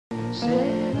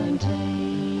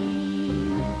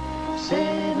17,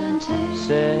 17,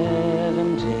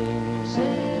 17,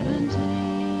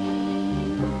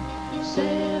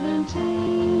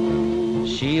 17.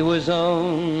 She was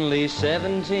only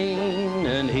 17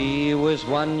 and he was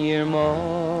 1 year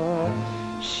more.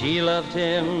 She loved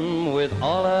him with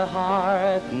all her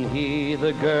heart and he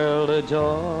the girl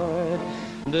adored.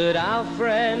 But our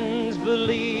friends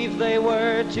believed they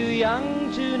were too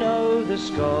young to know the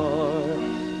score,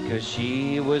 'cause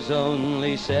she was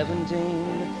only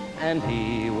 17 and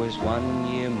he was 1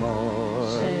 year more.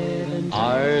 17.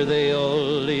 Are they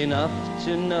old enough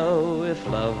to know if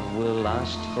love will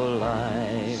last for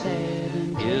life?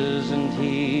 17. Isn't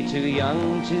he too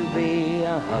young to be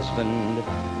a husband,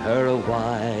 her a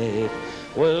wife?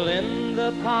 Well, in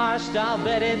the past I'll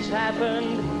bet it's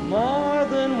happened more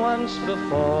than once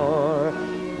before,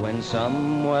 when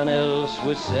someone else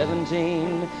was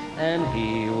 17 and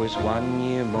he was 1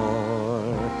 year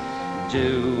more.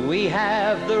 Do we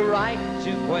have the right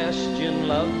to question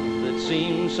love that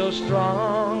seems so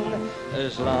strong?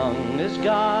 As long as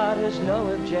God has no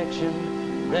objection,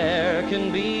 there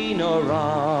can be no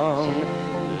wrong.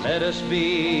 Let us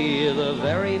be the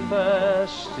very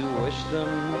first to wish them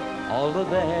all the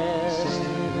best.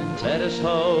 Let us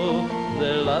hope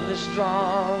their love is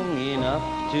strong enough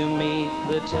to meet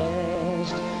the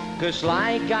test. 'Cause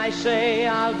like I say,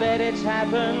 I'll bet it's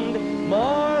happened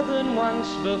more than once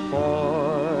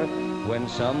before, when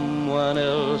someone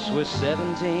else was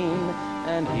 17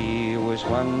 and he was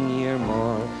 1 year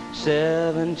more.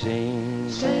 17,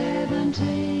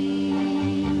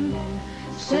 17,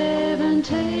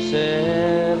 17,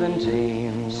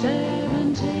 17,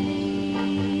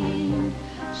 17,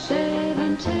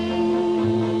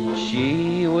 17.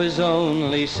 She was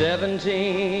only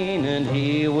 17 and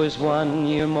he was 1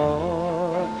 year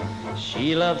more.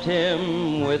 She loved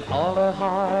him with all her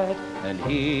heart and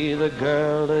he the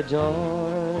girl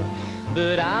adored.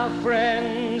 But our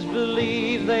friends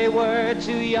believed they were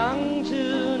too young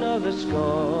to know the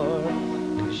score,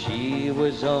 'cause she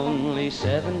was only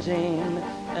 17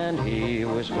 and he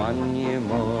was 1 year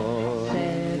more.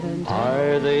 17.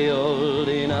 Are they old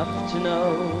enough to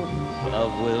know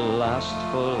love will last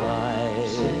for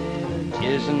life? 17.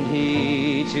 Isn't he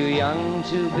too young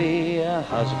to be a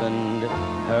husband,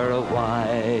 her a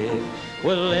wife?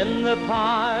 Well, in the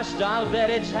past I'll bet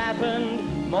it's happened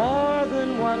more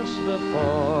than once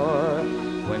before,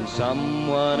 when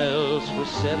someone else was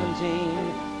 17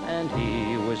 and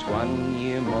he was 1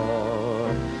 year more.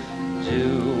 Do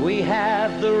we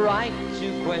have the right to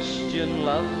question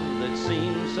love that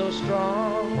seems so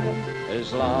strong?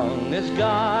 As long as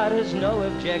God has no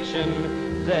objection,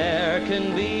 there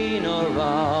can be no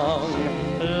wrong.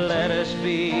 Let us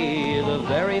be the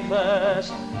very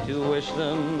first to wish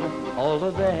them all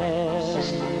the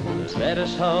best. Let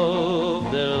us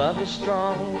hope their love is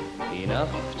strong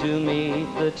enough to meet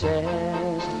the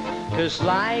test. 'Cause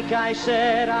like I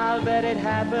said, I'll bet it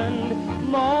happened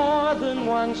more than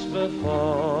once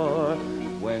before,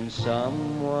 when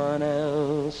someone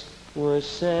else was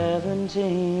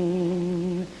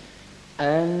 17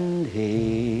 and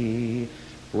he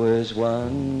was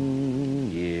 1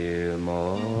 year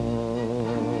more.